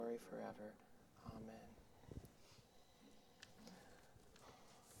forever. Amen.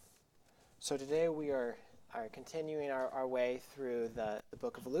 So today we are continuing our way through the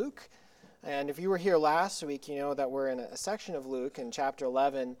book of Luke. And if you were here last week, you know that we're in a section of Luke in chapter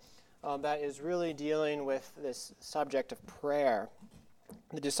 11 that is really dealing with this subject of prayer.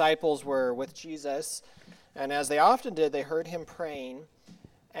 The disciples were with Jesus, and as they often did, they heard him praying,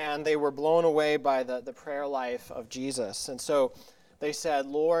 and they were blown away by the prayer life of Jesus. And so they said,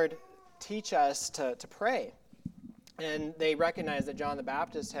 "Lord, teach us to pray." And they recognized that John the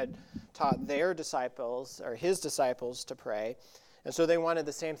Baptist had taught their disciples, or his disciples, to pray. And so they wanted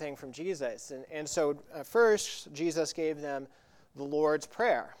the same thing from Jesus. And so first, Jesus gave them the Lord's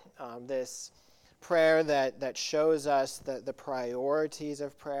Prayer, this prayer that shows us the priorities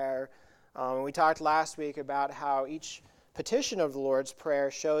of prayer. We talked last week about how each petition of the Lord's Prayer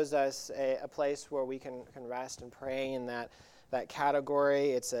shows us a place where we can rest and pray in that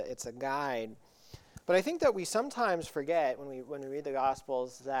category. It's a guide. But I think that we sometimes forget when we read the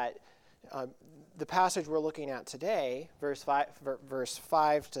Gospels that the passage we're looking at today, verse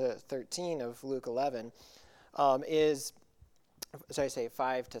 5 to 13 of Luke 11, 5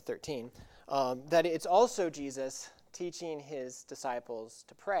 to 13, that it's also Jesus teaching his disciples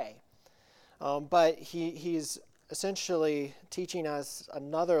to pray. But he's essentially teaching us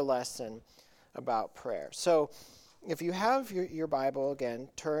another lesson about prayer. So if you have your Bible, again,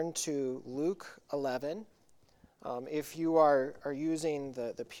 turn to Luke 11. If you are using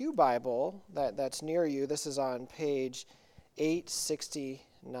the Pew Bible that's near you, this is on page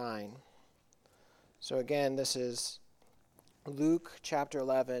 869. So again, this is Luke chapter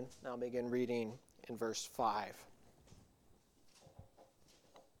 11. I'll begin reading in verse 5.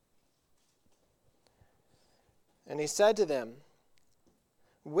 And he said to them,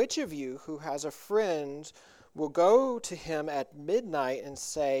 "Which of you who has a friend will go to him at midnight and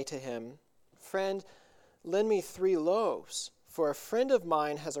say to him, 'Friend, lend me 3 loaves, for a friend of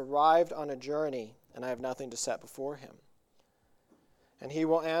mine has arrived on a journey, and I have nothing to set before him?' And he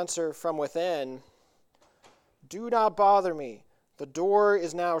will answer from within, 'Do not bother me. The door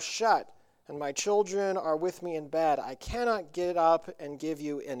is now shut, and my children are with me in bed. I cannot get up and give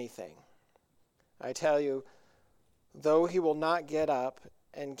you anything.' I tell you, though he will not get up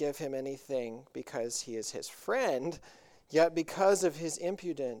and give him anything because he is his friend, yet because of his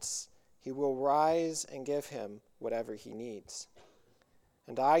impudence, he will rise and give him whatever he needs.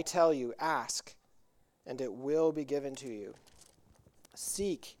 And I tell you, ask, and it will be given to you.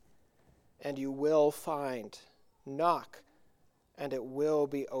 Seek, and you will find. Knock, and it will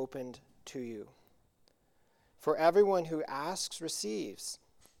be opened to you. For everyone who asks receives,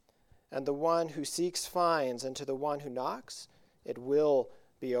 and the one who seeks finds, and to the one who knocks it will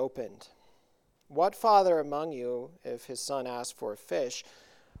be opened. What father among you, if his son asks for a fish,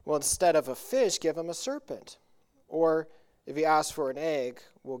 will instead of a fish give him a serpent? Or if he asks for an egg,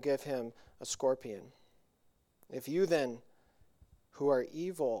 will give him a scorpion? If you then, who are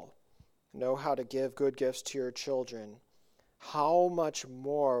evil, know how to give good gifts to your children, how much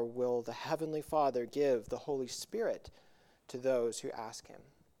more will the Heavenly Father give the Holy Spirit to those who ask him?"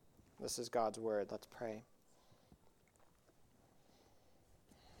 This is God's word. Let's pray.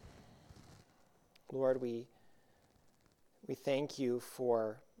 Lord, we thank you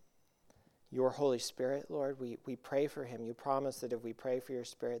for your Holy Spirit, Lord. We pray for him. You promise that if we pray for your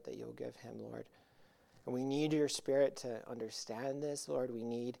Spirit that you'll give him, Lord. And we need your Spirit to understand this, Lord. We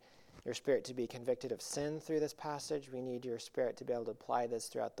need your Spirit to be convicted of sin through this passage. We need your Spirit to be able to apply this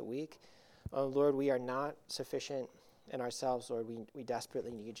throughout the week. Lord, we are not sufficient in ourselves, Lord. We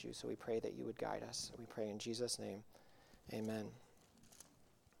desperately need you, so we pray that you would guide us. We pray in Jesus' name. Amen.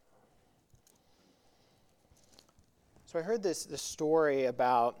 So I heard this story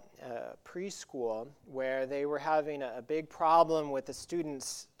about preschool where they were having a big problem with the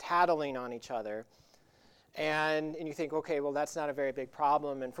students tattling on each other. And you think, okay, well, that's not a very big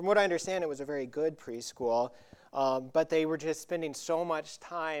problem. And from what I understand, it was a very good preschool. But they were just spending so much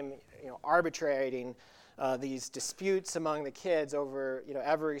time, arbitrating these disputes among the kids over,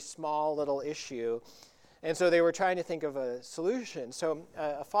 every small little issue. And so they were trying to think of a solution. So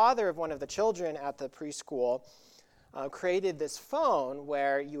a father of one of the children at the preschool created this phone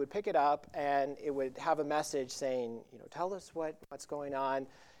where you would pick it up and it would have a message saying, tell us what's going on.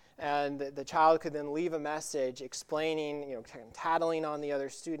 And the child could then leave a message explaining, tattling on the other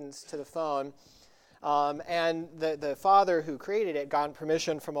students to the phone. And the father who created it got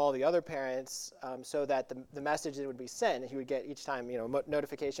permission from all the other parents so that the message that would be sent, he would get each time,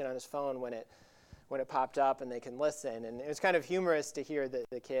 notification on his phone when it popped up and they can listen. And it was kind of humorous to hear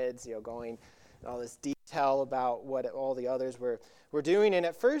the kids, going all this detail tell about what all the others were doing. And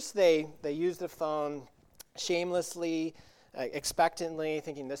at first they used the phone shamelessly, expectantly,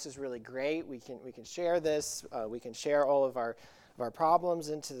 thinking this is really great. We can share this. We can share all of our problems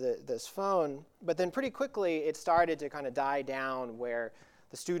into this phone. But then pretty quickly it started to kind of die down where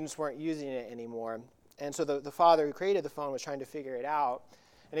the students weren't using it anymore. And so the father who created the phone was trying to figure it out.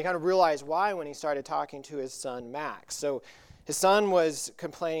 And he kind of realized why when he started talking to his son Max. So his son was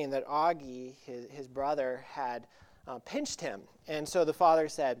complaining that Augie, his brother, had pinched him. And so the father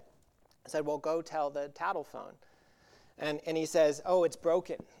said, well, go tell the tattle phone. And he says, oh, it's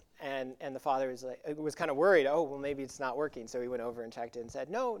broken. And the father was kind of worried. Oh, well, maybe it's not working. So he went over and checked it and said,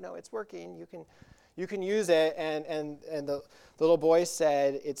 no, it's working. You can use it. And the little boy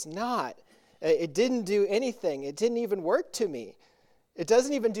said, it's not. It didn't do anything. It didn't even work to me. It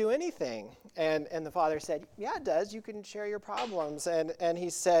doesn't even do anything. And the father said, yeah, it does. You can share your problems. And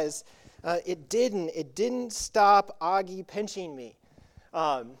he says, it didn't stop Augie pinching me.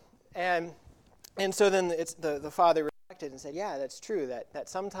 And so then the father reflected and said, yeah, that's true, that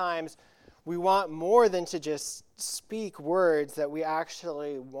sometimes we want more than to just speak words, that we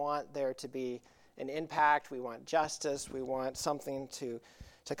actually want there to be an impact. We want justice. We want something to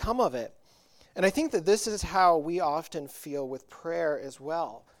come of it. And I think that this is how we often feel with prayer as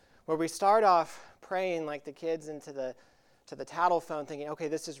well, where we start off praying like the kids into the tattle phone, thinking, okay,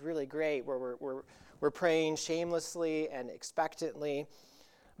 this is really great, where we're praying shamelessly and expectantly.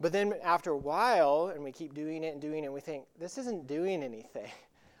 But then after a while, and we keep doing it, and we think, this isn't doing anything.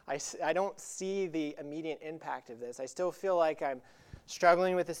 I don't see the immediate impact of this. I still feel like I'm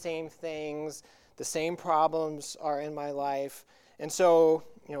struggling with the same things. The same problems are in my life. And so,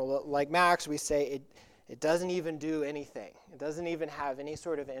 like Max, we say it doesn't even do anything. It doesn't even have any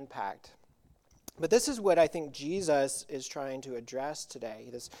sort of impact. But this is what I think Jesus is trying to address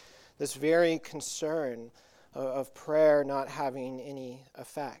today, this very concern of prayer not having any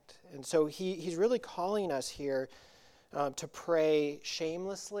effect. And so he's really calling us here to pray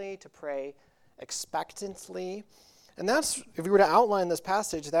shamelessly, to pray expectantly. And that's, if we were to outline this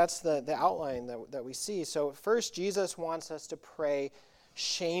passage, that's the outline that we see. So first, Jesus wants us to pray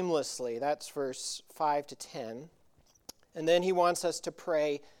shamelessly. That's verse 5 to 10. And then he wants us to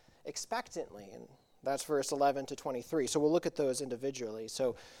pray expectantly, and that's verse 11 to 23. So we'll look at those individually.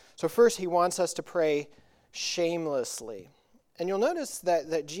 So first, he wants us to pray shamelessly. And you'll notice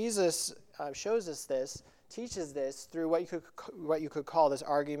that Jesus shows us this, teaches this through what you could call this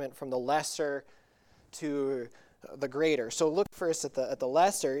argument from the lesser to the greater. So look first at the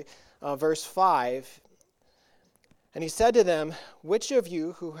lesser, verse 5. And he said to them, which of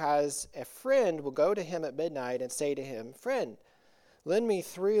you who has a friend will go to him at midnight and say to him, friend, lend me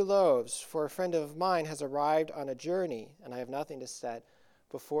 3 loaves, for a friend of mine has arrived on a journey, and I have nothing to set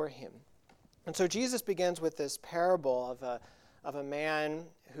before him. And so Jesus begins with this parable of a man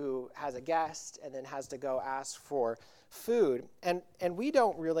who has a guest and then has to go ask for food. And we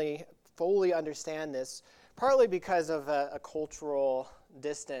don't really fully understand this, partly because of a cultural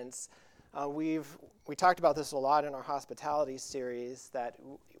distance. We talked about this a lot in our hospitality series, that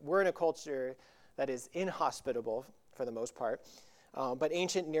we're in a culture that is inhospitable for the most part. But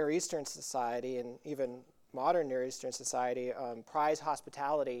ancient Near Eastern society and even modern Near Eastern society prize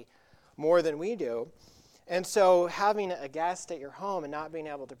hospitality more than we do. And so having a guest at your home and not being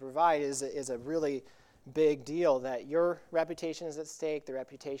able to provide is a really big deal, that your reputation is at stake, the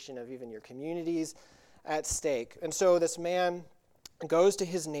reputation of even your communities at stake. And so this man goes to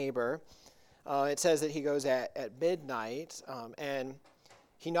his neighbor. It says that he goes at midnight, and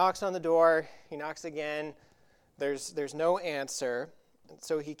he knocks on the door. He knocks again. There's no answer. And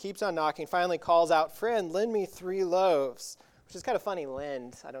so he keeps on knocking, finally calls out, friend, lend me 3 loaves, which is kind of funny,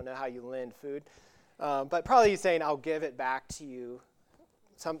 lend. I don't know how you lend food. But probably he's saying, I'll give it back to you.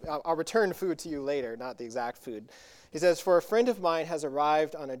 I'll return food to you later, not the exact food. He says, for a friend of mine has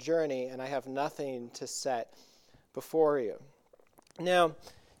arrived on a journey, and I have nothing to set before you. Now,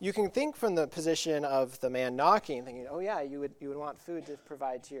 you can think from the position of the man knocking, thinking, oh yeah, you would want food to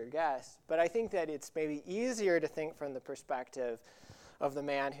provide to your guest. But I think that it's maybe easier to think from the perspective of the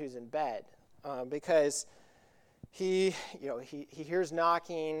man who's in bed, because he hears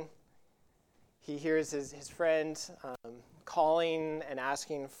knocking, he hears his friend calling and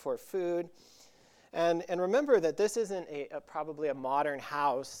asking for food. And remember that this isn't probably a modern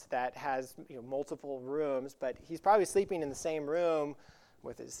house that has multiple rooms, but he's probably sleeping in the same room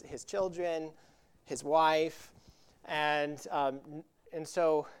with his children, his wife, and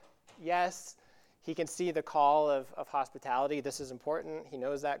so yes, he can see the call of hospitality. This is important. He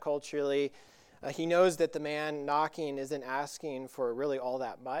knows that culturally, He knows that the man knocking isn't asking for really all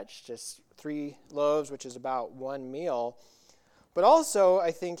that much, just 3 loaves, which is about 1 meal. But also,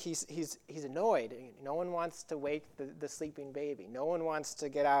 I think he's annoyed. No one wants to wake the sleeping baby. No one wants to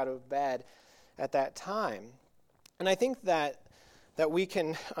get out of bed at that time. And I think that we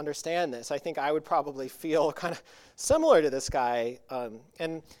can understand this. I think I would probably feel kind of similar to this guy.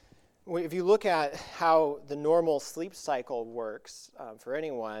 And if you look at how the normal sleep cycle works for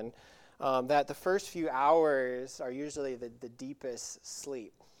anyone, that the first few hours are usually the deepest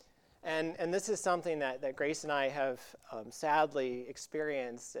sleep. And this is something that Grace and I have sadly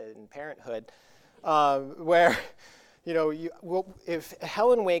experienced in parenthood, where, if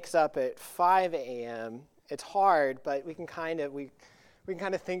Helen wakes up at 5 a.m., it's hard, but we can kind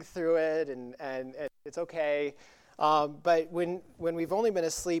of think through it, and it's okay. But when we've only been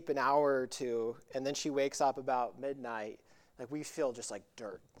asleep an hour or two, and then she wakes up about midnight, like we feel just like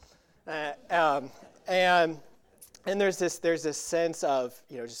dirt. And there's this sense of,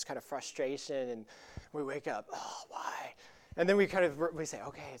 just kind of frustration, and we wake up, oh, why? And then we say,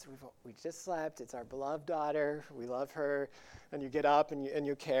 okay, we just slept, it's our beloved daughter, we love her, and you get up and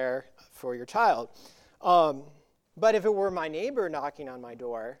you care for your child. But if it were my neighbor knocking on my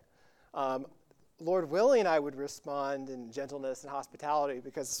door, Lord willing, I would respond in gentleness and hospitality,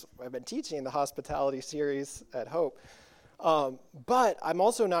 because I've been teaching the hospitality series at Hope. But I'm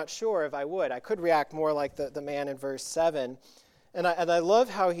also not sure if I would. I could react more like the man in verse 7. And I love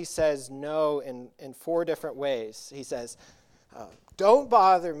how he says no in 4 different ways. He says, don't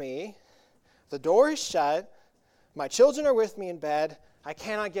bother me. The door is shut. My children are with me in bed. I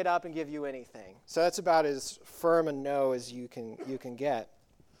cannot get up and give you anything. So that's about as firm a no as you can get.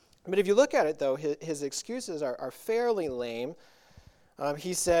 But if you look at it, though, his excuses are fairly lame.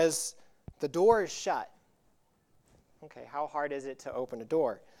 He says, the door is shut. Okay, how hard is it to open a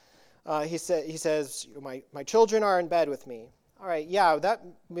door? He says, my children are in bed with me. All right, yeah,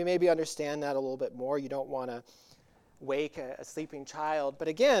 we maybe understand that a little bit more. You don't want to wake a sleeping child. But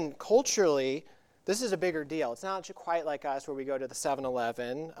again, culturally, this is a bigger deal. It's not quite like us where we go to the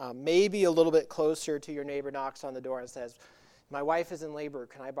 7-Eleven. Maybe a little bit closer to your neighbor knocks on the door and says, my wife is in labor.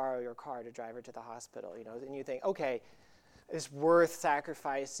 Can I borrow your car to drive her to the hospital? And you think, okay, it's worth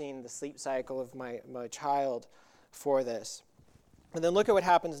sacrificing the sleep cycle of my child for this. And then look at what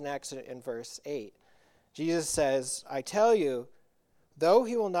happens next in verse 8. Jesus says, I tell you, though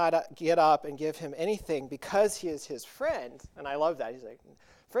he will not get up and give him anything because he is his friend, and I love that. He's like,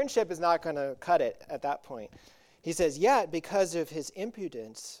 friendship is not going to cut it at that point. He says, yet because of his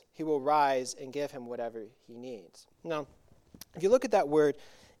impudence, he will rise and give him whatever he needs. Now, if you look at that word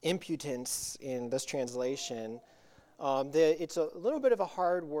impudence in this translation, it's a little bit of a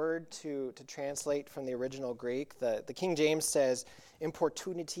hard word to translate from the original Greek. The King James says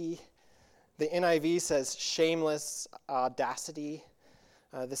importunity. The NIV says shameless audacity.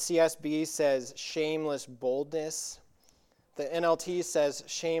 The CSB says shameless boldness. The NLT says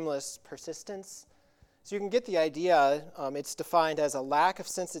shameless persistence. So you can get the idea. It's defined as a lack of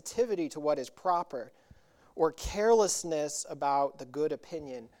sensitivity to what is proper, or carelessness about the good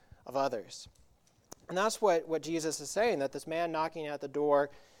opinion of others. And that's what Jesus is saying, that this man knocking at the door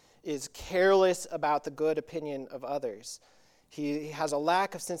is careless about the good opinion of others. He has a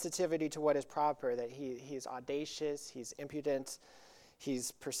lack of sensitivity to what is proper, that he's audacious, he's impudent,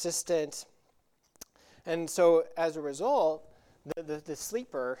 he's persistent. And so as a result, the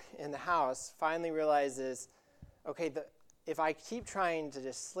sleeper in the house finally realizes, okay, if I keep trying to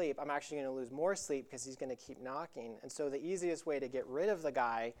just sleep, I'm actually going to lose more sleep because he's going to keep knocking. And so the easiest way to get rid of the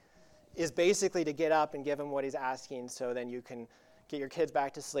guy is basically to get up and give him what he's asking, so then you can get your kids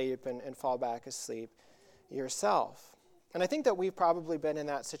back to sleep and fall back asleep yourself. And I think that we've probably been in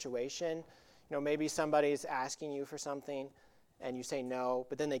that situation. Maybe somebody's asking you for something and you say no,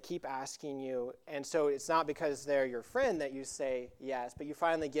 but then they keep asking you. And so it's not because they're your friend that you say yes, but you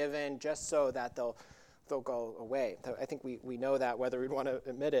finally give in just so that they'll go away. I think we know that, whether we want to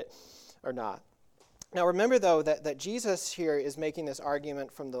admit it or not. Now remember, though, that Jesus here is making this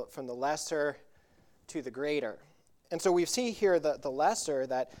argument from the lesser to the greater. And so we see here the lesser,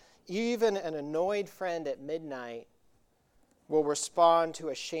 that even an annoyed friend at midnight will respond to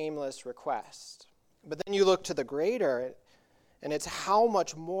a shameless request. But then you look to the greater, and it's how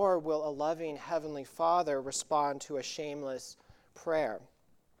much more will a loving Heavenly Father respond to a shameless prayer.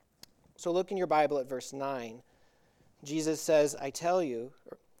 So look in your Bible at verse 9. Jesus says, I tell you,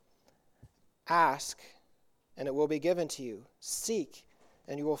 ask, and it will be given to you. Seek,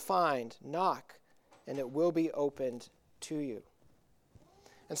 and you will find. Knock, and it will be opened to you.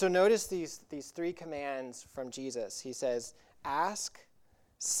 And so notice these 3 commands from Jesus. He says, ask,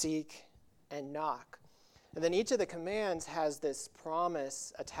 seek, and knock. And then each of the commands has this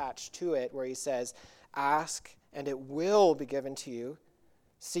promise attached to it where he says, ask and it will be given to you.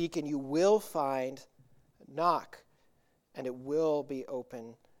 Seek and you will find. Knock and it will be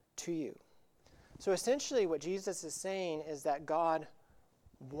open to you. So essentially what Jesus is saying is that God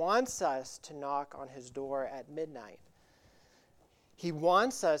wants us to knock on his door at midnight. He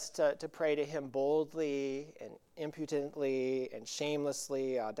wants us to pray to him boldly and impudently and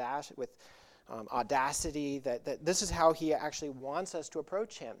shamelessly, with audacity, that this is how he actually wants us to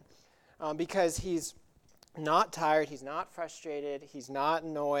approach him. Because he's not tired, he's not frustrated, he's not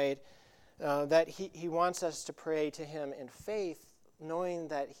annoyed, that he wants us to pray to him in faith, knowing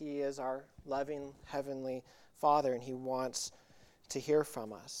that he is our loving heavenly Father and he wants to hear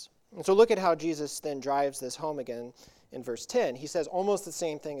from us. And so look at how Jesus then drives this home again in verse 10. He says almost the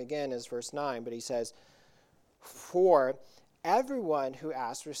same thing again as verse 9, but he says, for everyone who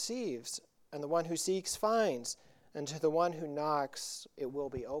asks receives, and the one who seeks finds, and to the one who knocks it will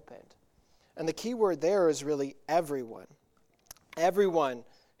be opened. And the key word there is really everyone. Everyone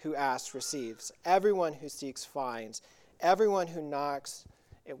who asks receives. Everyone who seeks finds. Everyone who knocks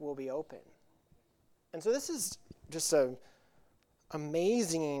it will be open. And so this is just an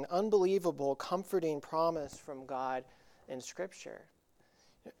amazing, unbelievable, comforting promise from God in Scripture.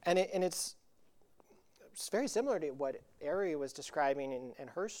 And it's very similar to what Ari was describing in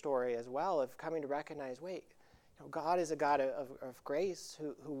her story as well, of coming to recognize, wait, God is a God of grace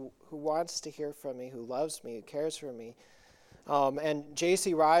who wants to hear from me, who loves me, who cares for me. And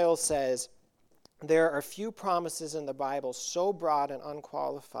J.C. Ryle says, there are few promises in the Bible so broad and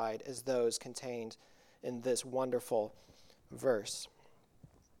unqualified as those contained in this wonderful verse.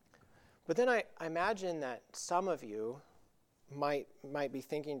 But then I imagine that some of you might be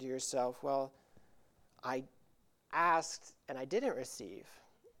thinking to yourself, well, I asked and I didn't receive,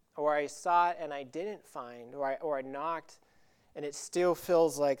 or I sought and I didn't find, or I knocked and it still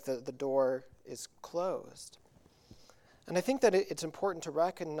feels like the door is closed. And I think that it's important to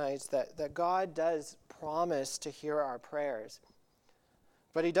recognize that God does promise to hear our prayers,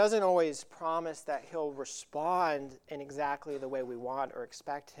 but he doesn't always promise that he'll respond in exactly the way we want or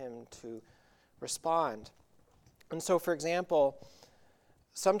expect him to respond. And so, for example,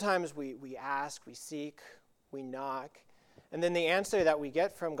 sometimes we ask, we seek, we knock, and then the answer that we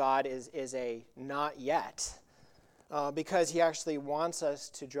get from God is a not yet, because he actually wants us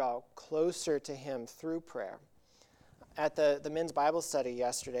to draw closer to him through prayer. At the men's Bible study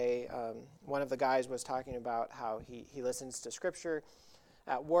yesterday, one of the guys was talking about how he listens to Scripture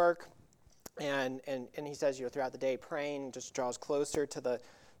at work, and he says, throughout the day praying just draws closer to the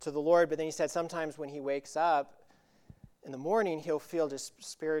Lord. But then he said sometimes when he wakes up in the morning, he'll feel just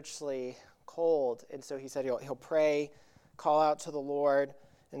spiritually cold, and so he said he'll pray, call out to the Lord,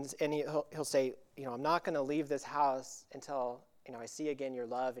 and he'll say, I'm not going to leave this house until I see again your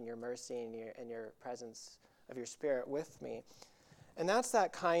love and your mercy and your presence of your Spirit with me. And that's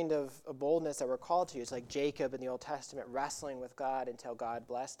that kind of a boldness that we're called to. It's like Jacob in the Old Testament wrestling with God until God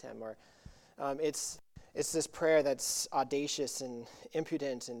blessed him. Or it's this prayer that's audacious and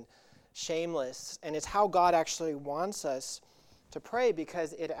impudent and shameless. And it's how God actually wants us to pray,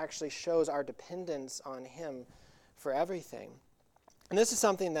 because it actually shows our dependence on him for everything. And this is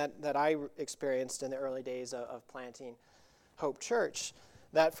something that I experienced in the early days of planting Hope Church.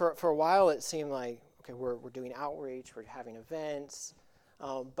 That for a while it seemed like, okay, we're doing outreach, we're having events,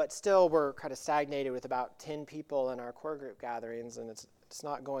 but still we're kind of stagnated with about 10 people in our core group gatherings, and it's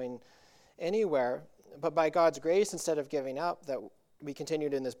not going anywhere. But by God's grace, instead of giving up, that we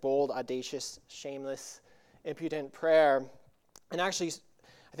continued in this bold, audacious, shameless, impudent prayer, and actually,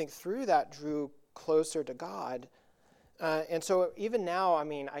 I think through that drew closer to God. And so even now,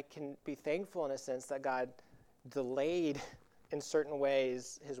 I can be thankful in a sense that God delayed in certain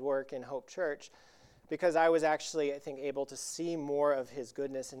ways his work in Hope Church, because I was actually, I think, able to see more of his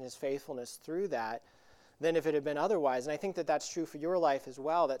goodness and his faithfulness through that than if it had been otherwise. And I think that that's true for your life as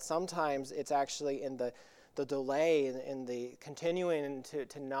well, that sometimes it's actually in the delay, in the continuing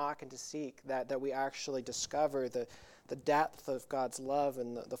to knock and to seek, that we actually discover the depth of God's love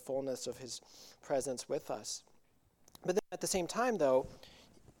and the fullness of his presence with us. But then at the same time, though,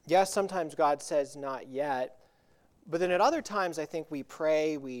 yes, sometimes God says not yet, but then at other times I think we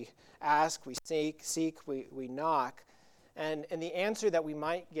pray, we ask, we seek, we knock, and the answer that we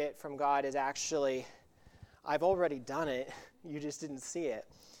might get from God is actually, I've already done it, you just didn't see it.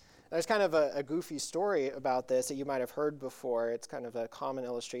 There's kind of a goofy story about this that you might have heard before. It's kind of a common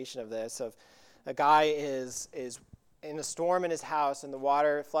illustration of this, of a guy is in a storm in his house, and the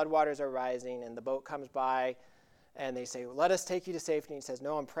floodwaters are rising, and the boat comes by, And they say, let us take you to safety. And he says,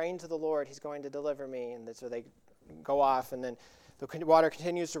 no, I'm praying to the Lord. He's going to deliver me. And so they go off, and then the water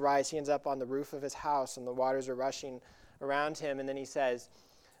continues to rise. He ends up on the roof of his house, and the waters are rushing around him. And then he says,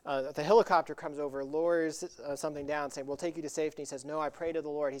 the helicopter comes over, lowers something down, saying, we'll take you to safety. He says, no, I pray to the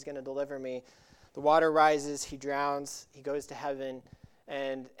Lord. He's going to deliver me. The water rises. He drowns. He goes to heaven.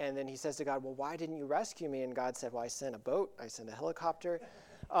 And then he says to God, well, why didn't you rescue me? And God said, well, I sent a boat. I sent a helicopter.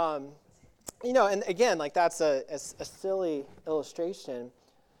 And again, like that's a silly illustration.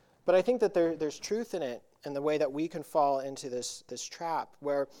 But I think that there's truth in it, in the way that we can fall into this trap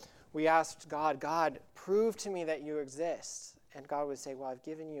where we ask God, prove to me that you exist. And God would say, well, I've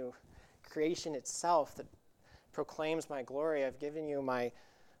given you creation itself that proclaims my glory. I've given you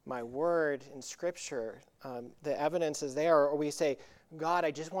my word in Scripture. The evidence is there. Or we say, God,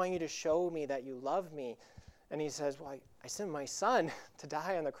 I just want you to show me that you love me. And he says, well, I sent my son to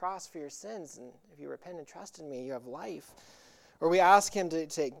die on the cross for your sins. And if you repent and trust in me, you have life. Or we ask him to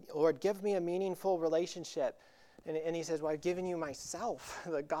say, Lord, give me a meaningful relationship. And he says, well, I've given you myself,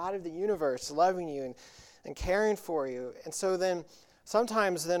 the God of the universe, loving you and caring for you. And so then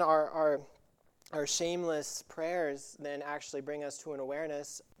sometimes then our shameless prayers then actually bring us to an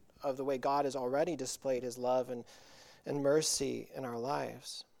awareness of the way God has already displayed his love and mercy in our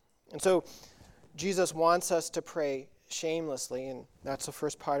lives. And so Jesus wants us to pray shamelessly, and that's the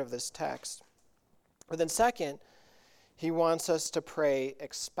first part of this text. But then second, he wants us to pray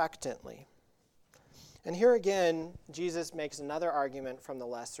expectantly. And here again, Jesus makes another argument from the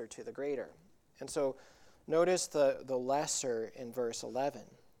lesser to the greater. And so notice the lesser in verse 11.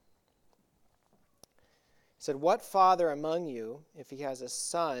 He said, what father among you, if his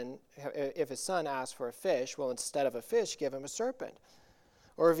son asks for a fish, will instead of a fish give him a serpent?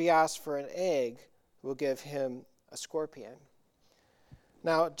 Or if he asks for an egg, will give him a scorpion?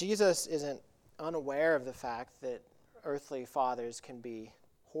 Now, Jesus isn't unaware of the fact that earthly fathers can be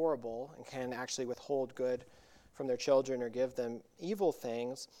horrible and can actually withhold good from their children or give them evil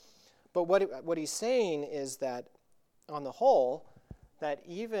things. But what he's saying is that, on the whole, that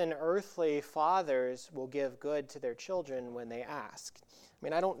even earthly fathers will give good to their children when they ask. I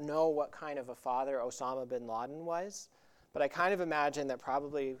mean, I don't know what kind of a father Osama bin Laden was, but I kind of imagine that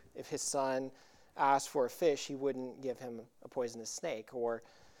probably if his son asked for a fish, he wouldn't give him a poisonous snake. Or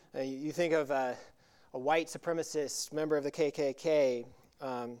you think of a white supremacist member of the KKK.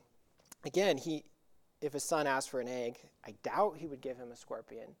 Again, if his son asked for an egg, I doubt he would give him a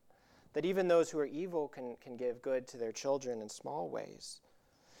scorpion. That even those who are evil can give good to their children in small ways.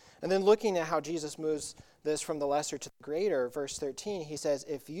 And then looking at how Jesus moves this from the lesser to the greater, verse 13, he says,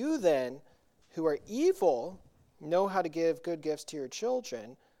 if you then, who are evil, know how to give good gifts to your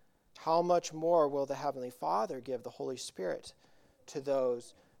children, how much more will the Heavenly Father give the Holy Spirit to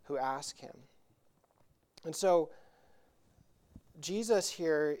those who ask him? And so Jesus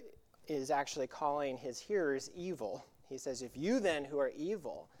here is actually calling his hearers evil. He says, if you then who are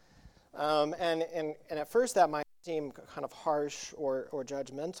evil, and at first that might seem kind of harsh or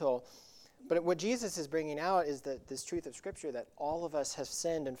judgmental, but what Jesus is bringing out is that this truth of Scripture that all of us have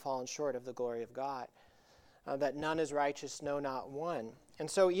sinned and fallen short of the glory of God, that none is righteous, no, not one. And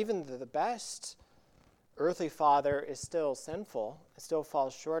so even the best earthly father is still sinful, still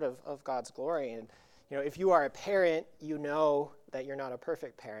falls short of God's glory. And if you are a parent, you know that you're not a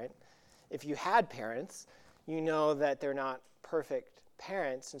perfect parent. If you had parents, you know that they're not perfect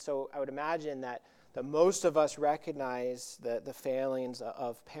parents. And so I would imagine that most of us recognize the failings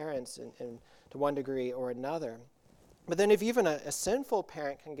of parents in to one degree or another. But then if even a sinful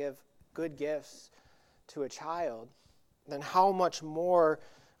parent can give good gifts to a child, then how much more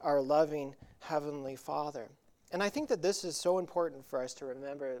our loving Heavenly Father? And I think that this is so important for us to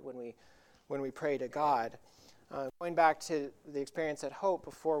remember when we pray to God. Going back to the experience at Hope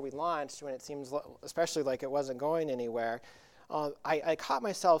before we launched, when it seems especially like it wasn't going anywhere, I caught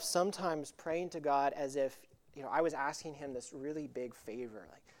myself sometimes praying to God as if I was asking him this really big favor,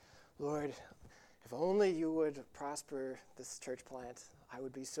 like, Lord, if only you would prosper this church plant, I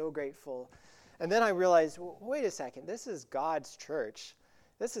would be so grateful. And then I realized, wait a second, this is God's church.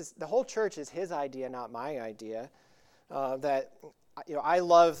 The whole church is his idea, not my idea. I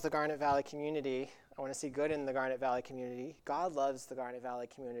love the Garnet Valley community. I want to see good in the Garnet Valley community. God loves the Garnet Valley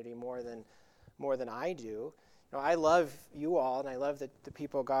community more than I do. I love you all, and I love the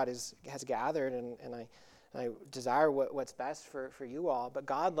people God has gathered, and I desire what's best for you all. But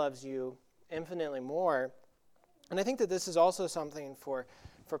God loves you infinitely more. And I think that this is also something for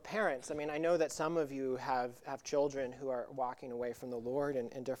parents. I mean, I know that some of you have children who are walking away from the Lord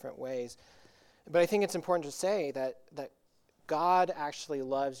in different ways. But I think it's important to say that God actually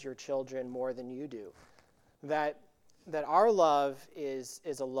loves your children more than you do. that our love is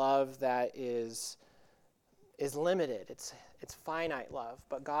a love that is limited. It's finite love,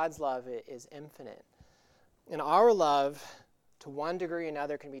 but God's love is infinite. And our love, to one degree or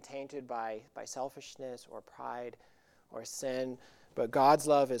another, can be tainted by selfishness or pride or sin, but God's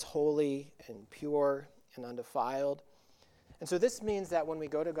love is holy and pure and undefiled. And so this means that when we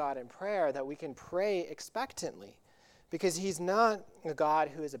go to God in prayer, that we can pray expectantly, because he's not a God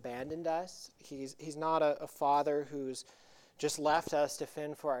who has abandoned us. He's not a father who's just left us to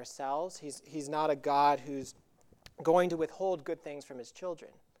fend for ourselves. He's not a God who's going to withhold good things from his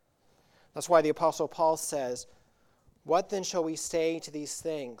children. That's why the Apostle Paul says, "What then shall we say to these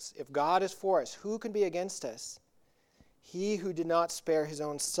things? If God is for us, who can be against us? He who did not spare his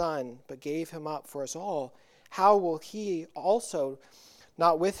own son, but gave him up for us all, how will he also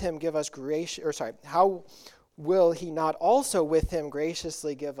not with him give us how will he not also with him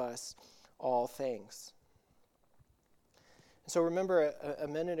graciously give us all things?" So remember a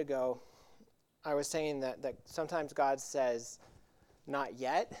minute ago, I was saying that sometimes God says, "Not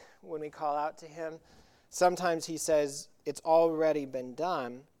yet," when we call out to him. Sometimes he says, "It's already been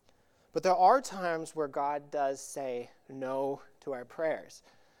done." But there are times where God does say no to our prayers,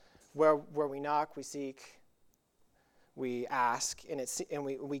 where we knock, we seek, we ask, and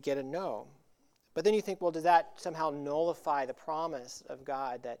we get a no. But then you think, well, does that somehow nullify the promise of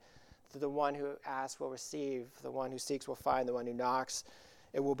God that the one who asks will receive, the one who seeks will find, the one who knocks,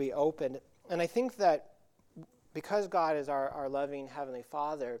 it will be opened? And I think that because God is our loving Heavenly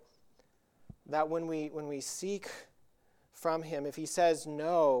Father, that when we seek from him, if he says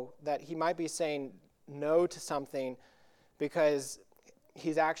no, that he might be saying no to something because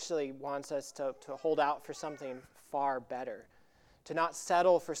he actually wants us to hold out for something far better, to not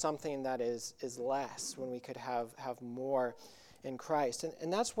settle for something that is less when we could have more in Christ.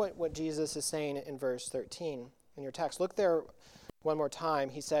 And that's what Jesus is saying in verse 13 in your text. Look there one more time.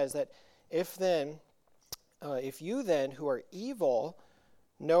 He says that if you then who are evil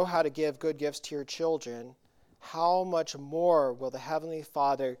know how to give good gifts to your children, how much more will the Heavenly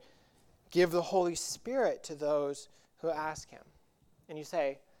Father give the Holy Spirit to those who ask him? And you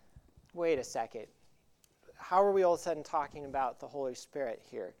say, wait a second, how are we all of a sudden talking about the Holy Spirit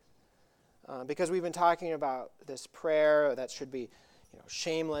here? Because we've been talking about this prayer that should be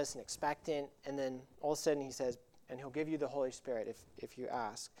shameless and expectant, and then all of a sudden he says, and he'll give you the Holy Spirit if you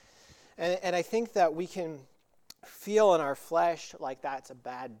ask. And I think that we can feel in our flesh like that's a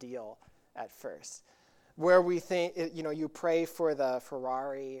bad deal at first, where we think, you pray for the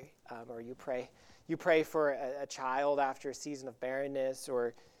Ferrari, or you pray for a child after a season of barrenness,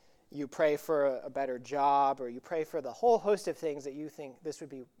 or you pray for a better job, or you pray for the whole host of things that you think this would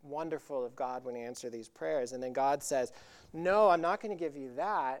be wonderful if God would answer these prayers. And then God says, no, I'm not going to give you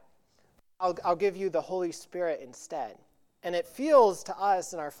that. I'll give you the Holy Spirit instead. And it feels to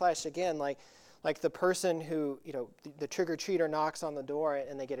us in our flesh, again, like the person who, the trick-or-treater knocks on the door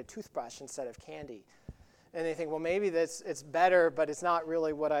and they get a toothbrush instead of candy. And they think, well, maybe it's better, but it's not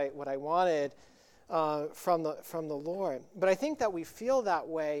really what I wanted from the Lord. But I think that we feel that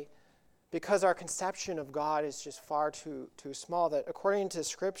way because our conception of God is just far too small. That according to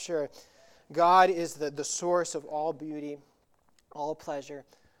Scripture, God is the source of all beauty, all pleasure,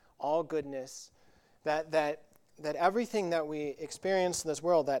 all goodness. That everything that we experience in this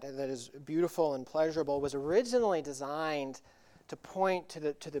world that is beautiful and pleasurable was originally designed to point to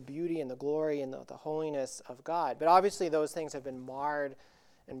the beauty and the glory and the holiness of God. But obviously those things have been marred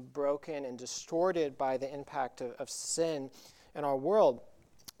and broken and distorted by the impact of sin in our world.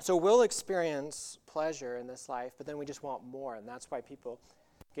 So we'll experience pleasure in this life, but then we just want more. And that's why people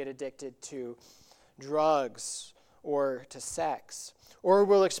get addicted to drugs or to sex. Or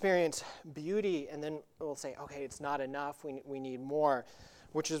we'll experience beauty and then we'll say, okay, it's not enough, we need more,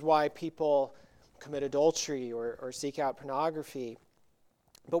 which is why people commit adultery or seek out pornography.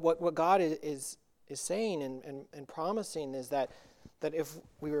 But what God is saying and promising is that if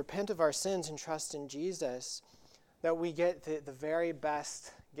we repent of our sins and trust in Jesus, that we get the very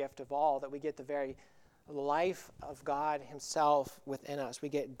best gift of all, that we get the very life of God himself within us. We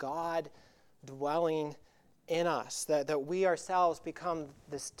get God dwelling in us, that we ourselves become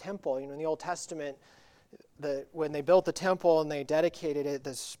this temple. In the Old Testament, when they built the temple and they dedicated it,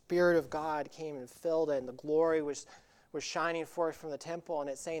 the Spirit of God came and filled it, and the glory was shining forth from the temple. And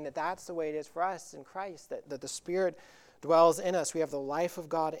it's saying that that's the way it is for us in Christ, that the Spirit dwells in us. We have the life of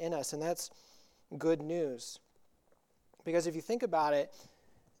God in us, and that's good news. Because if you think about it,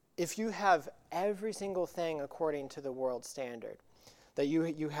 if you have every single thing according to the world standard, that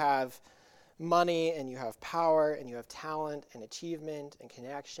you have money and you have power and you have talent and achievement and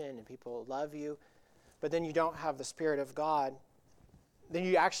connection and people love you, but then you don't have the Spirit of God, then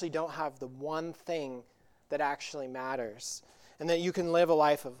you actually don't have the one thing that actually matters. And that you can live a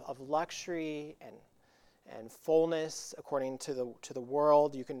life of luxury and fullness according to the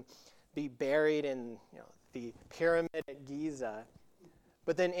world. You can be buried in the pyramid at Giza,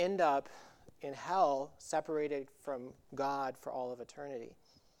 but then end up in hell, separated from God for all of eternity,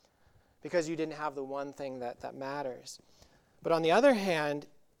 because you didn't have the one thing that matters. But on the other hand,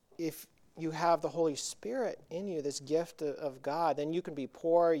 if you have the Holy Spirit in you, this gift of God, then you can be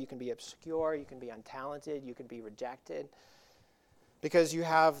poor, you can be obscure, you can be untalented, you can be rejected, because you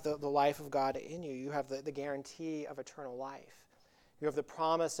have the life of God in you. You have the guarantee of eternal life. You have the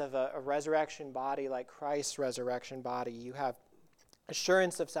promise of a resurrection body like Christ's resurrection body. You have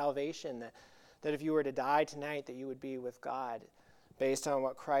assurance of salvation, that if you were to die tonight, that you would be with God based on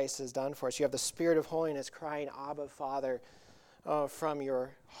what Christ has done for us. You have the Spirit of holiness crying, Abba, Father, from your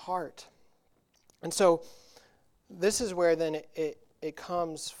heart. And so this is where then it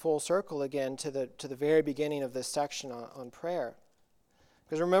comes full circle again to the very beginning of this section on prayer.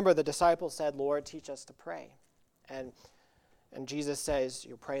 Because remember, the disciples said, Lord, teach us to pray. And Jesus says,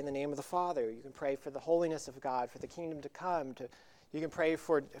 you pray in the name of the Father. You can pray for the holiness of God, for the kingdom to come. You can pray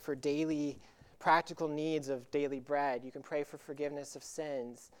for daily practical needs of daily bread. You can pray for forgiveness of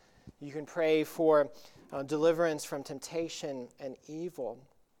sins. You can pray for deliverance from temptation and evil.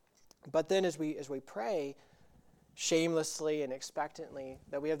 But then as we pray shamelessly and expectantly,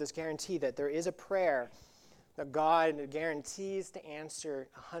 that we have this guarantee that there is a prayer that God guarantees to answer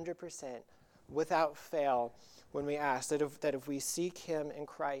 100% without fail when we ask, that if we seek him in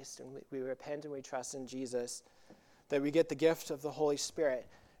Christ and we repent and we trust in Jesus, that we get the gift of the Holy Spirit,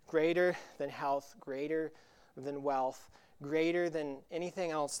 greater than health, greater than wealth, greater than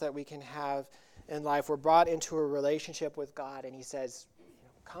anything else that we can have in life. We're brought into a relationship with God, and he says,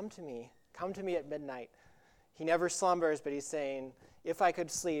 come to me at midnight. He never slumbers, but he's saying, if I could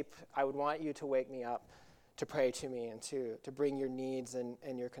sleep, I would want you to wake me up to pray to me and to bring your needs and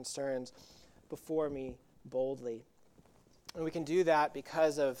your concerns before me boldly. And we can do that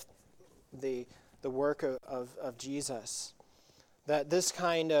because of the work of Jesus. That this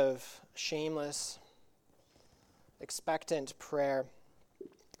kind of shameless, expectant prayer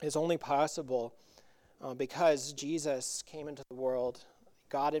is only possible because Jesus came into the world,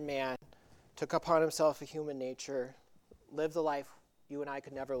 God and man, took upon himself a human nature, lived the life you and I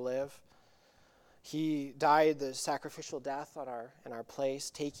could never live. He died the sacrificial death in our place,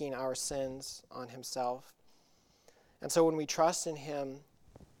 taking our sins on himself. And so when we trust in him,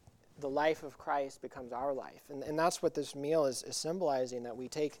 the life of Christ becomes our life. And that's what this meal is symbolizing, that we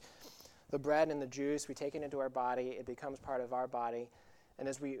take the bread and the juice, we take it into our body, it becomes part of our body. And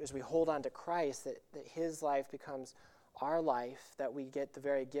as we hold on to Christ, that his life becomes our life, that we get the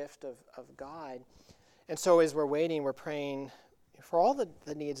very gift of God. And so as we're waiting, we're praying for all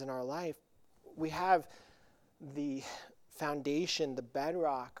the needs in our life. We have the foundation, the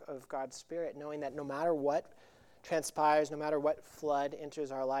bedrock of God's Spirit, knowing that no matter what transpires, no matter what flood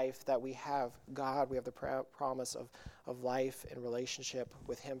enters our life, that we have God, we have the promise of life and relationship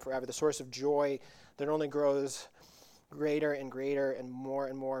with him forever, the source of joy that only grows greater and greater and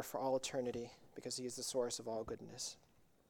more for all eternity, because he is the source of all goodness.